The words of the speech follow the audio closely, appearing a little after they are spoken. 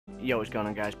Yo, what's going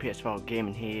on, guys? PS4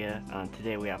 Gaming here, and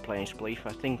today we are playing Spleef.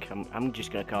 I think I'm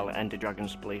just gonna call it Ender Dragon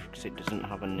Spleef because it doesn't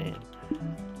have a name.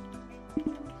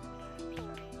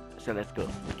 So let's go.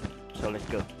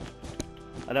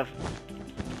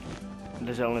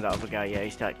 There's only that other guy. Yeah,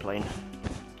 he started playing.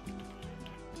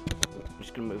 I'm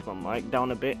just gonna move my mic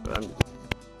down a bit.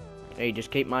 Hey,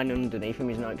 just keep mine underneath him.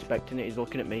 He's not expecting it. He's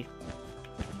looking at me.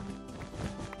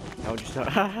 I'll just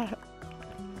start.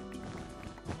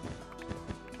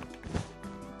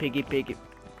 Piggy.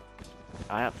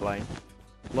 I am flying.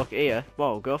 Look here.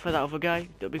 Whoa, go for that other guy.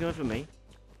 Don't be going for me.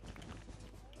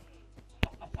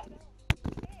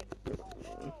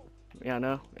 Yeah, I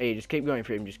know. Hey, just keep going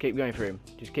for him. Just keep going for him.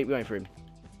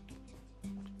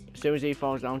 As soon as he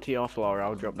falls down to your floor,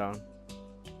 I'll drop down.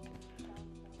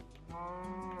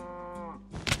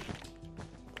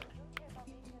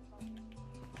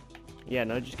 Yeah,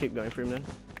 no, just keep going for him then.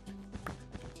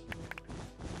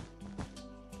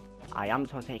 I am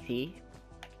so sexy.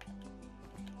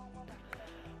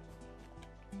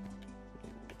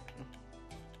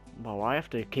 Well, I have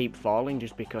to keep falling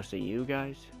just because of you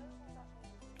guys.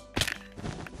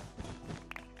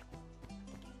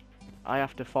 I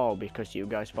have to fall because you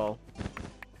guys fall.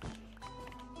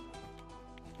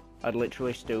 I'd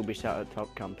literally still be sat at the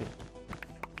top camping.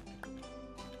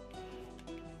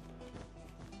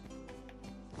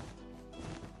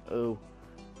 Oh.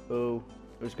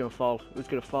 Who's gonna fall? Who's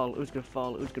gonna fall?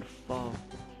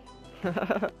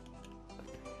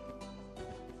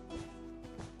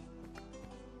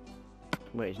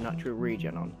 Wait, is natural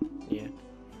regen on? Yeah.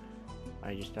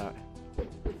 I just start.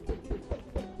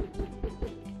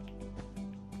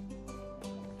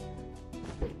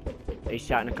 He's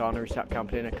sat in a corner, he's sat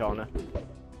camping in a corner.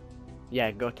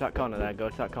 Yeah, go to that corner there,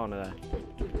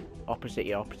 Opposite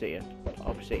you.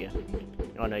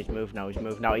 Oh no, he's moved now, he's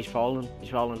fallen, he's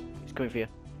coming for you.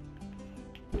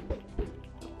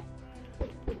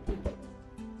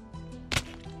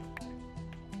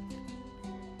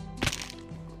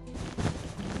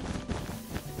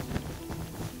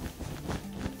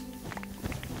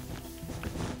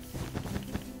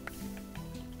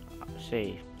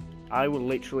 See, I was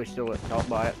literally still at the top,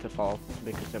 but I had to fall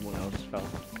because everyone else fell.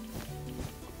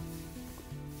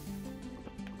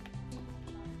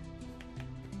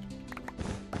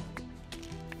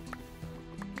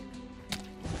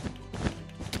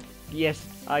 Yes,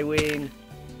 I win!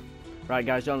 Right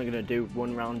guys, only gonna do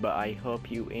one round, but I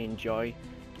hope you enjoy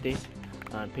this,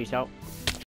 and peace out.